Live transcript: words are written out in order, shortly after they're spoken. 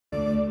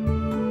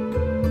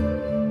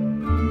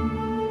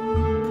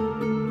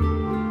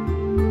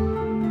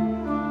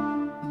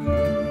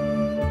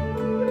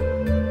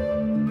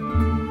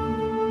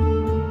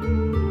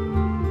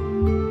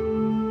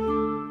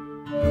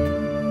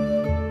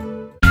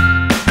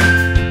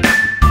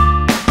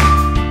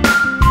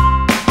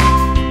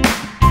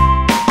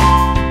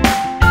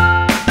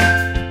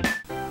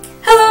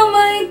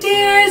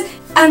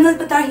I'm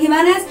Elizabeth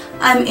Jimenez.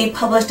 I'm a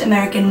published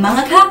American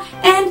mangaka,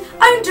 and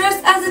I'm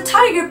dressed as a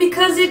tiger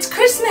because it's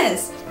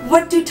Christmas.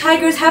 What do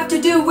tigers have to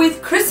do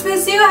with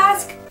Christmas, you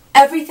ask?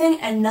 Everything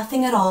and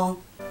nothing at all.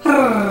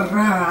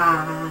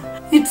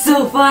 It's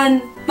so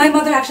fun. My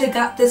mother actually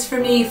got this for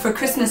me for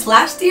Christmas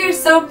last year,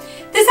 so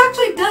this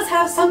actually does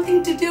have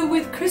something to do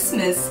with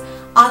Christmas,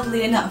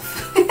 oddly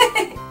enough.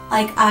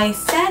 Like I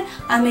said,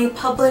 I'm a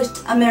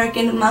published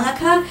American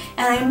mangaka,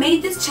 and I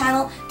made this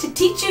channel to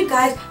teach you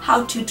guys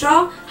how to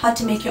draw, how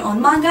to make your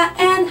own manga,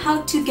 and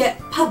how to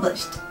get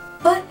published.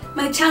 But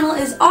my channel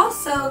is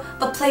also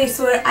a place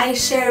where I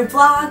share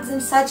vlogs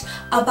and such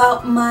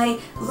about my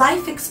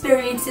life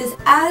experiences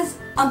as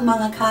a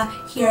mangaka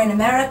here in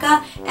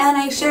America, and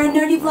I share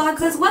nerdy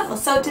vlogs as well.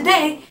 So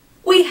today,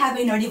 we have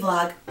a nerdy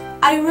vlog.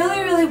 I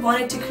really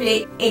wanted to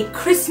create a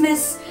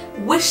Christmas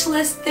wish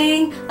list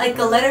thing, like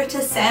a letter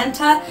to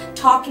Santa,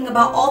 talking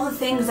about all the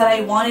things that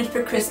I wanted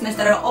for Christmas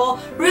that are all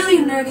really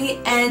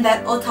nerdy and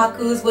that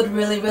otakus would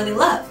really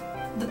love.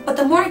 But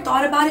the more I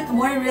thought about it, the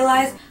more I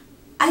realized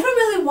I don't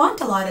really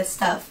want a lot of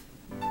stuff.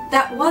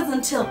 That was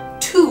until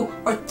 2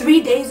 or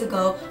 3 days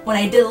ago when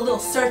I did a little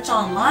search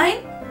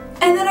online,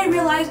 and then I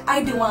realized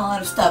I do want a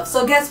lot of stuff.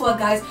 So guess what,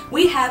 guys?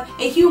 We have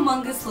a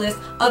humongous list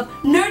of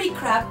nerdy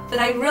crap that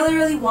I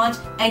really want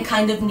and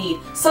kind of need.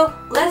 So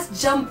let's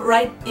jump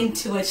right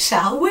into it,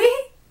 shall we?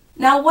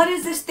 Now, what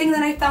is this thing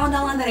that I found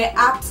online that I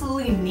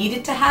absolutely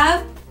needed to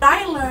have?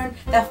 I learned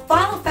that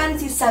Final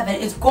Fantasy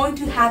VII is going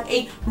to have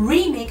a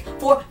remake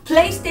for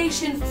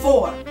PlayStation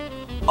 4.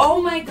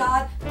 Oh my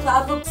god,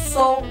 Cloud looks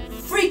so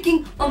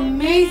freaking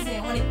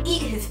amazing. I want to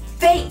eat his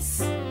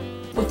face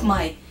with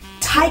my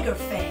tiger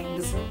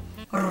fangs.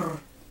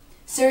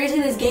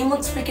 Seriously, this game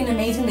looks freaking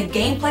amazing. The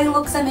gameplay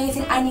looks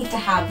amazing. I need to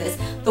have this.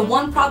 The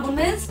one problem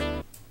is,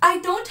 I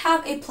don't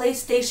have a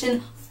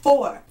PlayStation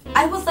 4.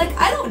 I was like,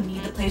 I don't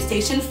need the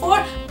PlayStation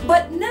 4,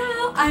 but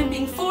now I'm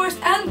being forced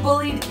and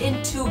bullied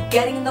into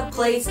getting the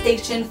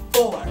PlayStation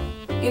 4.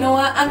 You know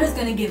what? I'm just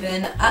gonna give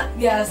in.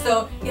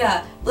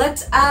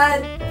 Let's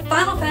add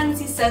Final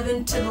Fantasy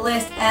VII to the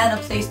list and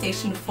a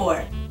PlayStation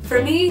 4.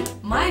 For me,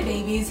 my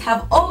babies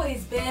have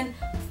always been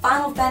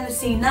Final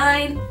Fantasy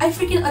IX. I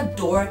freaking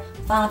adore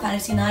Final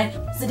Fantasy IX.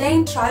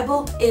 Zidane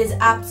Tribal is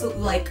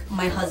absolutely like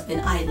my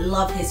husband. I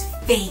love his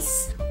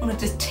face. I want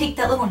to just take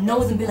that little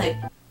nose and be like,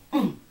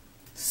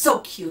 so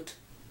cute.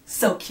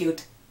 So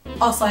cute.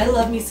 Also, I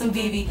love me some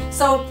Vivi.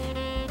 So,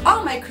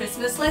 on my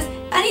Christmas list,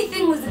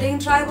 anything with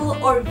Zidane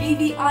Tribal or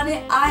Vivi on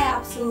it, I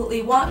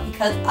absolutely want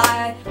because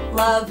I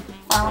love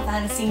Final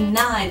Fantasy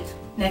IX.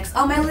 Next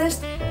on my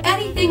list,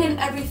 anything and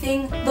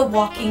everything The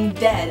Walking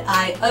Dead.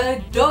 I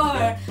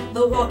adore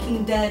The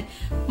Walking Dead.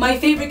 My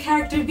favorite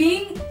character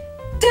being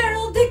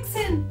Daryl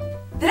Dixon.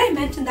 Did I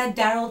mention that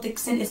Daryl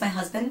Dixon is my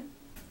husband?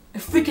 I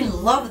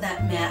freaking love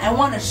that man. I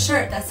want a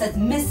shirt that says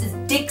Mrs.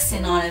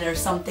 Dixon on it or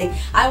something.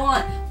 I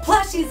want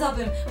plushies of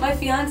him. My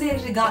fiance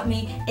actually got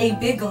me a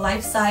big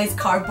life-size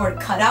cardboard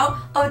cutout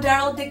of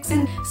Daryl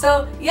Dixon.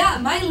 So yeah,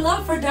 my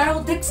love for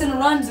Daryl Dixon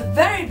runs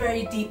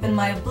very deep in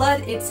my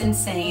blood. It's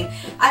insane.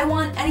 I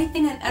want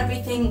anything and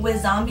everything with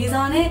zombies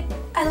on it.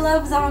 I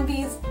love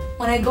zombies.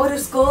 When I go to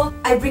school,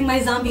 I bring my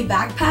zombie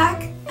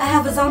backpack. I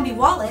have a zombie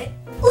wallet.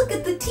 Look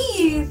at the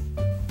teeth.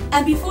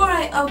 And before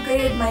I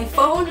upgraded my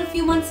phone a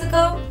few months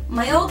ago,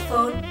 my old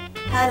phone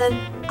had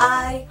an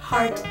I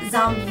Heart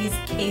Zombies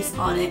case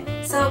on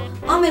it. So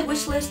on my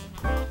wish list,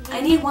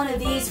 I need one of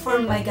these for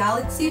my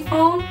Galaxy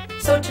phone.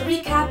 So to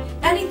recap,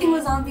 anything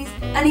with zombies,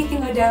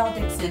 anything with Daryl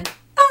Dixon.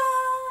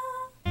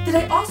 Did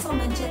I also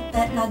mention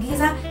that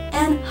Nagisa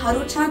and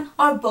Haru-chan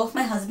are both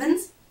my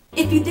husbands?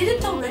 If you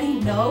didn't already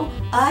know,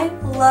 I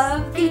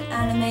love the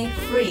anime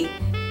Free.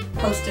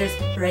 Posters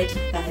right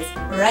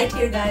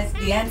here guys.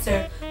 The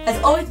answer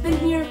has always been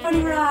here in front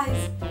of your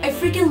eyes. I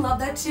freaking love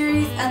that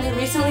series, and they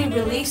recently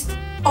released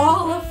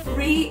all of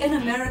Free in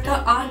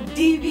America on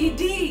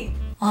DVD.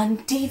 On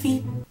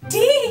DVD!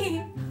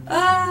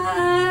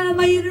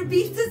 My inner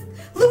beast is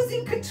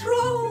losing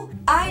control.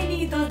 I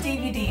need those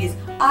DVDs.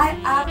 I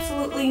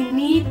absolutely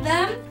need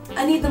them.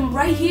 I need them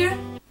right here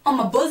on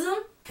my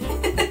bosom.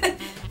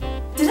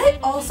 Did I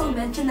also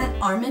mention that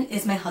Armin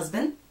is my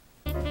husband?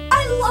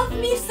 I love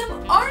me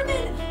some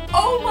Armin!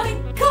 Oh my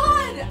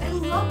god! I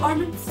love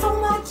Armin so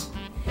much!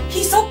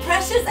 He's so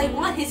precious, I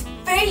want his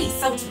face!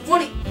 So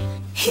funny!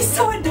 He's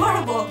so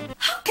adorable!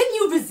 How can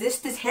you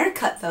resist this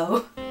haircut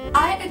though?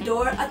 I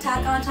adore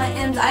Attack on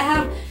Titans. I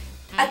have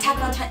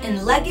Attack on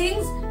Titan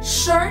leggings,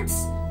 shirts,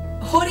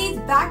 hoodies,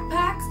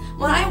 backpacks.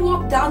 When I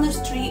walk down the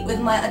street with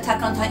my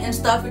Attack on Titan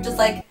stuff, you're just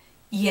like,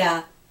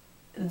 yeah,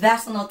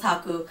 that's an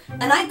otaku.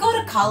 And I go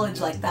to college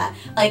like that,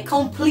 like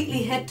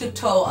completely head to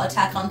toe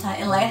Attack on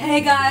Titan, like,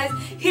 hey guys,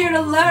 here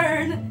to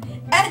learn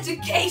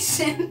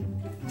education.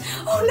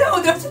 Oh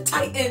no, there's a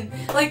Titan.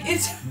 Like,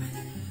 it's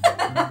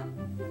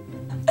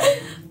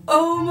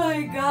oh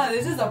my god,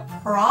 this is a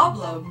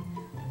problem.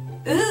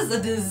 This is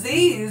a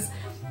disease,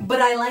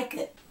 but I like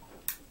it.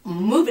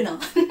 Moving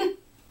on.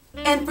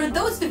 And for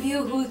those of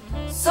you who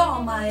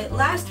saw my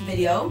last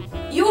video,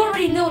 you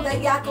already know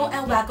that Yakko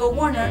and Wacko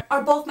Warner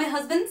are both my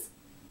husbands.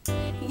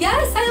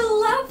 Yes, I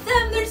love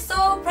them. They're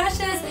so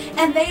precious.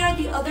 And they are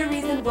the other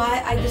reason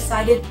why I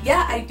decided,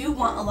 yeah, I do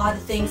want a lot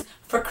of things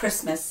for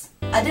Christmas.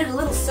 I did a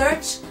little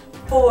search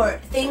for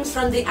things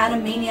from the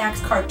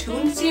Animaniacs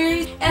cartoon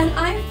series, and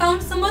I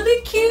found some of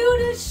the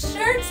cutest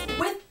shirts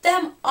with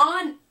them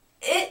on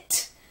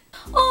it.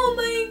 Oh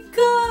my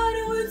god,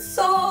 it was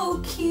so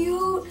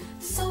cute.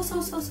 So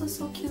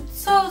cute.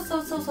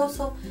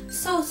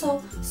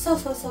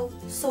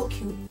 So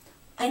cute.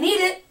 I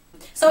need it.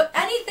 So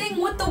anything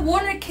with the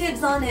Warner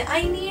Kids on it,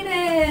 I need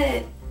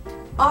it.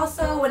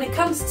 Also, when it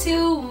comes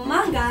to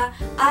manga,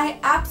 I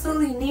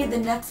absolutely need the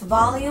next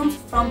volumes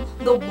from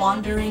The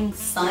Wandering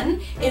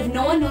Sun. If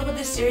no one knows what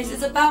this series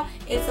is about,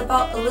 it's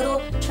about a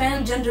little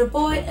transgender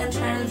boy and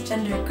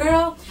transgender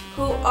girl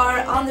who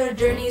are on their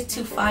journeys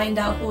to find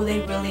out who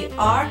they really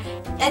are.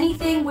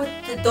 Anything with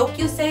the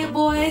Dokyusei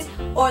boys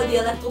or the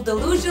Electrical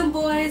Delusion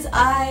boys,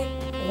 I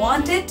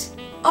want it.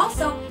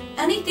 Also,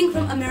 anything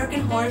from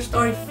American Horror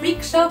Story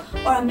Freak Show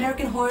or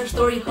American Horror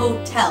Story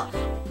Hotel.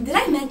 Did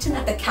I mention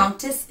that the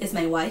Countess is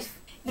my wife?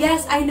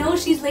 Yes, I know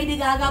she's Lady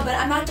Gaga, but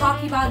I'm not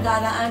talking about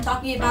Gaga. I'm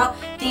talking about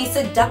the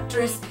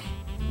seductress,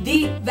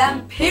 the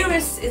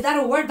vampiress. Is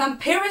that a word?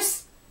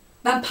 Vampiress?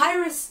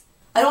 Vampirus?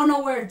 I don't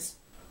know words.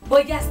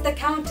 But yes, the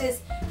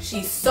Countess.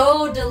 She's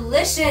so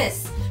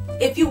delicious.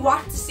 If you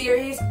watch the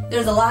series,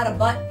 there's a lot of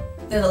butt.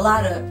 There's a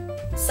lot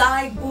of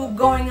side boob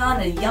going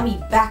on and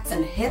yummy backs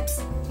and hips.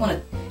 I want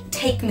to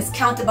take Miss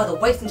Countess by the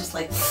waist and just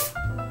like,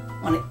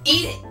 want to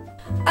eat it.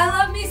 I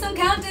love me some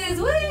Countess.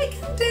 Wait,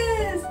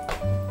 Countess.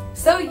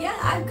 So yeah,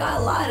 I've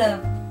got a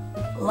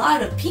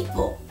lot of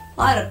people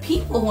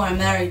who I'm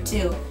married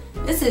to.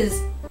 This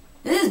is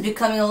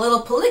becoming a little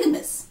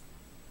polygamous.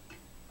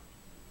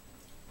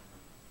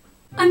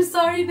 I'm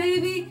sorry,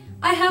 baby.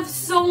 I have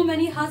so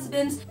many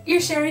husbands.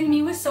 You're sharing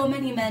me with so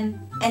many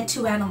men and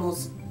 2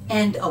 animals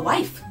and a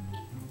wife.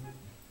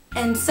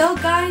 And so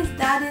guys,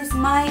 that is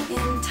my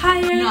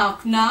entire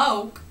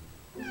knock.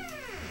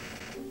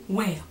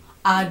 Well,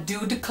 I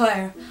do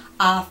declare,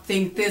 I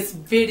think this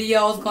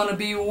video is gonna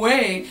be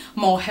way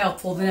more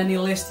helpful than any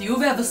list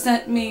you've ever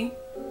sent me.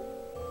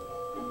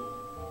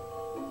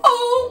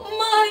 Oh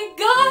my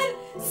god,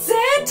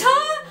 Santa?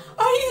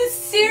 Are you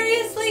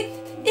seriously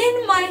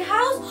in my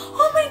house?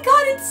 Oh my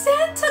god, it's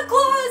Santa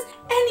Claus!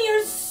 And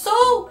you're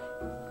so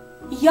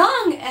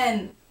young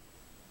and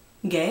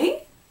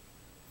gay?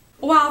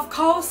 Why, of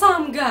course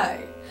I'm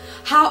gay.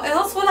 How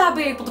else would I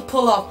be able to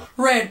pull off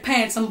red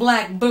pants and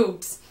black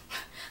boots?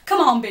 Come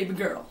on, baby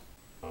girl.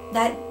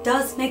 That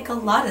does make a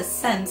lot of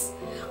sense.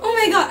 Oh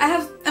my god,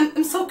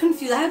 I'm so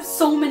confused. I have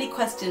so many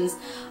questions.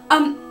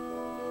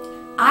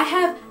 I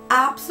have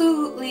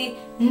absolutely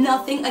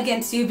nothing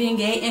against you being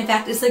gay. In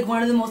fact, it's like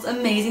one of the most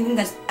amazing things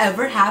that's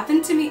ever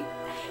happened to me.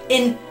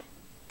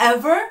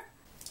 Ever?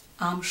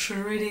 I'm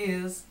sure it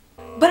is.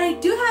 But I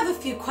do have a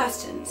few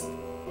questions.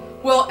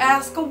 Well,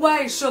 ask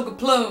away, Sugar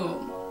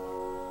Plum.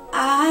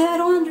 I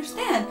don't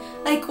understand.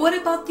 Like, what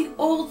about the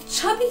old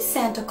chubby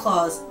Santa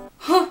Claus?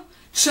 Huh,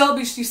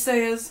 chubby, she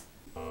says.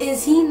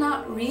 Is he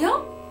not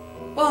real?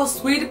 Well,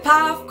 sweetie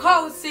pie, of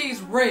course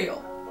he's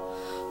real.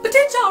 But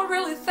did y'all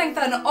really think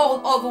that an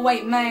old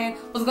overweight man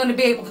was going to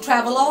be able to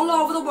travel all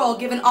over the world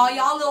giving all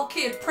y'all little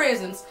kids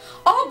presents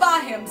all by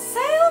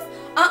himself?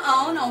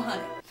 No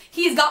honey.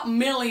 He's got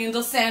millions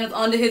of Santas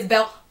under his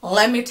belt,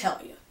 let me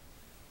tell you.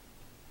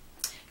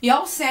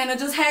 Your Santa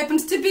just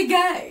happens to be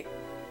gay.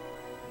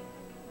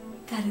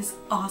 That is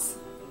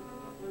awesome.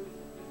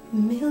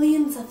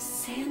 Millions of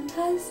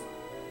Santas?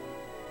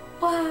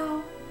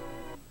 Wow.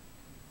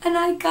 And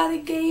I got a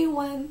gay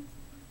one.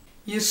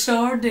 You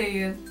sure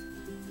did.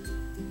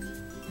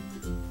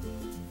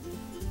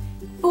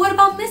 But what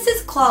about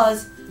Mrs.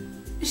 Claus?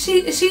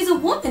 She's a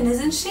woman,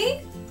 isn't she?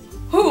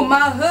 Who,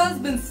 my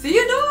husband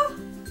Theodore?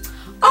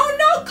 Oh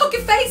no,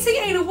 Cookie Face, he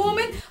ain't a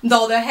woman,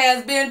 though there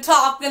has been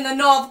talk in the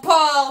North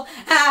Pole.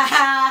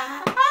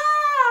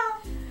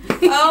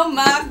 Oh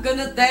my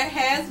goodness, there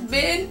has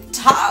been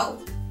talk.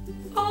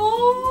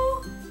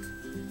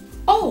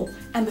 Oh,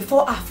 and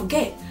before I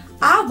forget,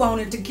 I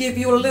wanted to give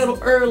you a little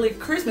early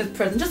Christmas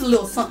present, just a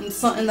little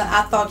something that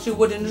I thought you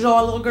would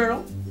enjoy, little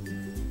girl.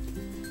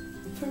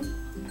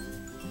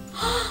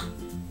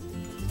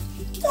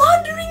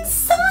 Wandering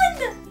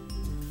Sun!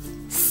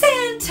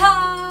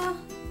 Santa!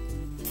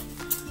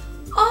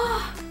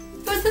 Oh,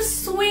 you're the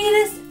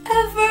sweetest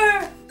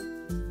ever!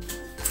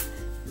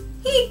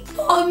 He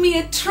bought me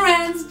a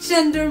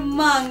transgender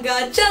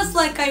manga just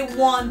like I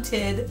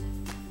wanted.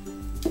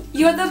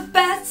 You're the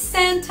best,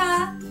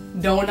 Santa!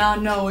 Don't I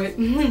know it?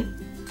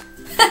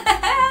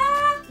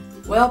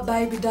 Well,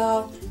 baby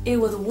doll, it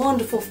was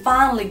wonderful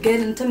finally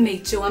getting to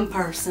meet you in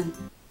person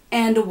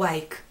and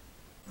awake.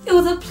 It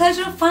was a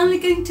pleasure finally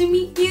getting to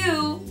meet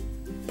you.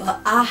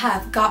 But I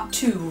have got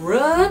to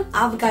run.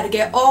 I've got to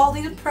get all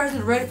these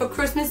presents ready for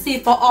Christmas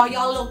Eve for all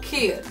y'all little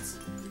kids.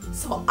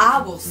 So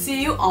I will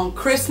see you on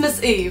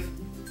Christmas Eve.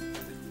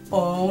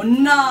 Or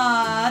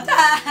not.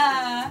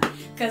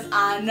 Cause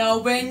I know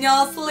when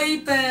you're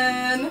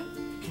sleeping.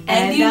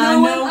 And you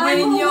know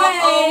when you're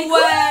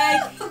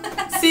awake.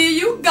 See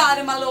you You got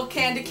it, my little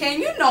candy cane.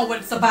 You know what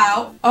it's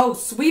about. Oh,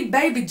 sweet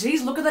baby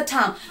Jesus, look at the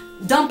time.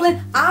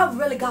 Dumpling, I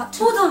really got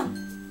to. Hold on.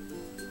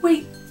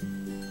 Wait.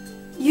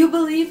 You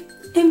believe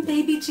in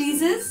baby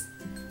Jesus?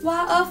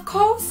 Why, of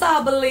course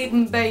I believe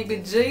in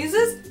baby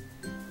Jesus.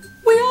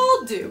 We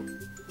all do.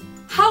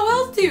 How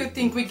else do you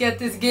think we get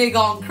this gig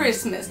on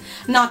Christmas?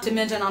 Not to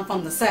mention I'm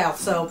from the South,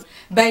 so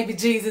baby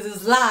Jesus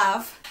is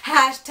live.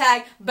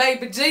 Hashtag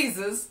baby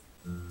Jesus.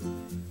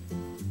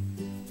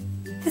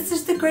 This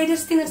is the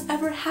greatest thing that's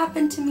ever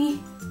happened to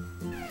me.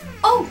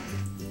 Oh,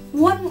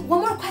 one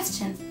more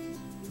question.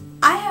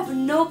 I have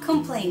no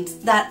complaints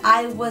that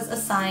I was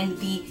assigned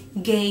the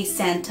gay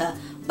Santa,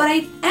 but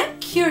I am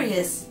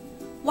curious,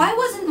 why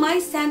wasn't my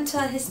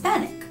Santa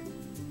Hispanic?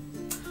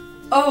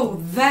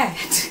 Oh,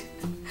 that.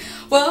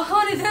 Well,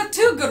 honey, there are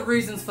two good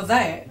reasons for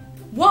that.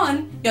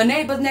 One, your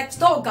neighbors next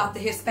door got the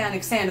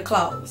Hispanic Santa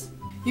Claus.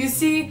 You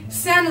see,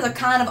 Santas are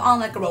kind of on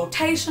like a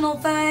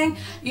rotational thing.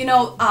 You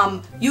know,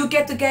 you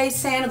get the gay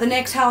Santa, the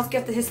next house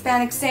get the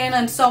Hispanic Santa,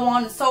 and so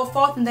on and so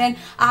forth. And then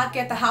I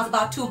get the house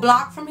about 2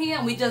 blocks from here,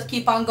 and we just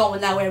keep on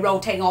going that way,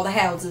 rotating all the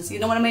houses. You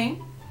know what I mean?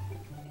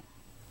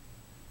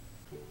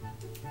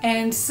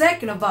 And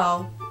second of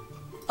all,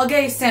 a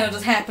gay Santa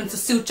just happens to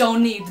suit your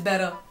needs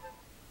better.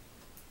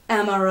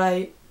 Am I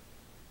right?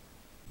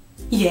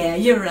 Yeah,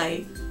 you're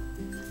right.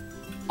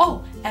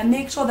 Oh, and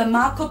make sure that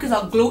my cookies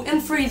are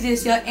gluten-free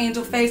this year,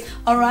 Angel Face.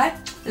 Alright?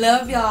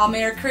 Love y'all.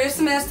 Merry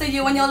Christmas to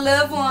you and your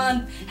loved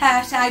one.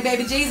 Hashtag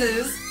baby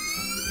Jesus.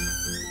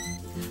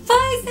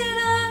 Bye,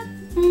 Santa.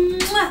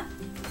 Mwah.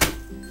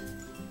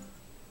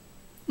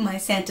 My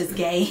Santa's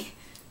gay.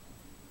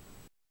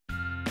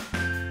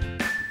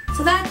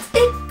 So that's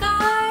it, guys.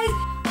 I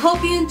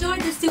hope you enjoyed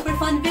this super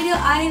fun video.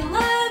 I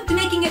loved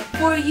making it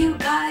for you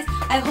guys.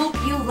 I hope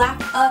you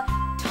laughed a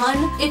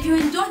ton. If you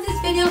enjoyed this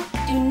video,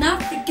 do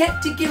not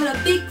forget to give it a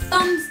big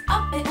thumbs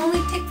up. It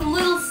only takes a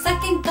little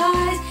second,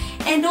 guys.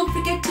 And don't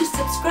forget to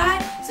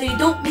subscribe so you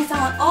don't miss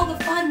out on all the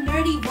fun,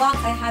 nerdy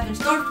vlogs I have in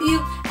store for you,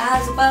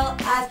 as well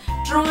as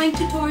drawing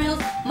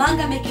tutorials,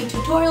 manga making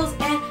tutorials,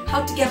 and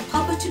how to get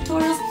published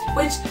tutorials,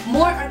 which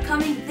more are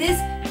coming this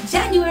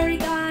January,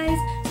 guys.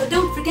 So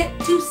don't forget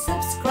to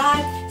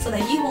subscribe so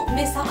that you won't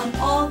miss out on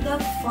all the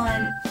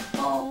fun.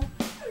 Oh,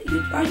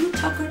 are you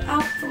tuckered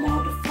out from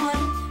all the fun,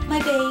 my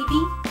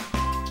baby?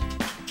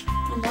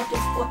 I love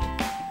this foot.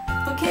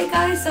 Okay,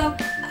 guys, so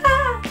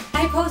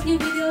I post new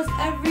videos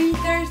every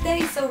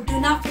Thursday, so do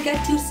not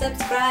forget to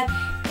subscribe.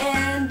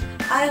 And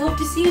I hope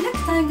to see you next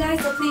time, guys.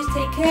 So please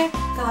take care,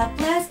 God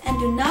bless, and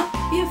do not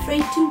be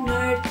afraid to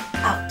nerd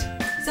out.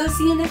 So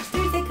see you next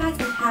Thursday, guys,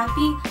 and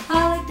happy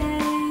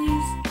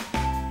holidays.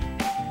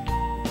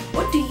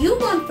 What do you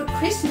want for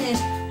Christmas?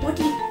 What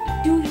do you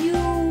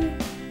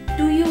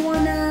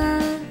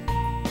wanna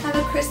have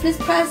a Christmas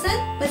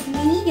present with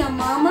me, your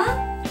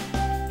mama?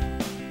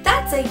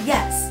 That's a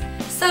yes.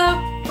 So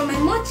for my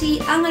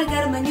mochi, I'm gonna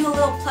get him a new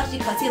little plushie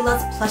because he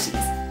loves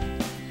plushies.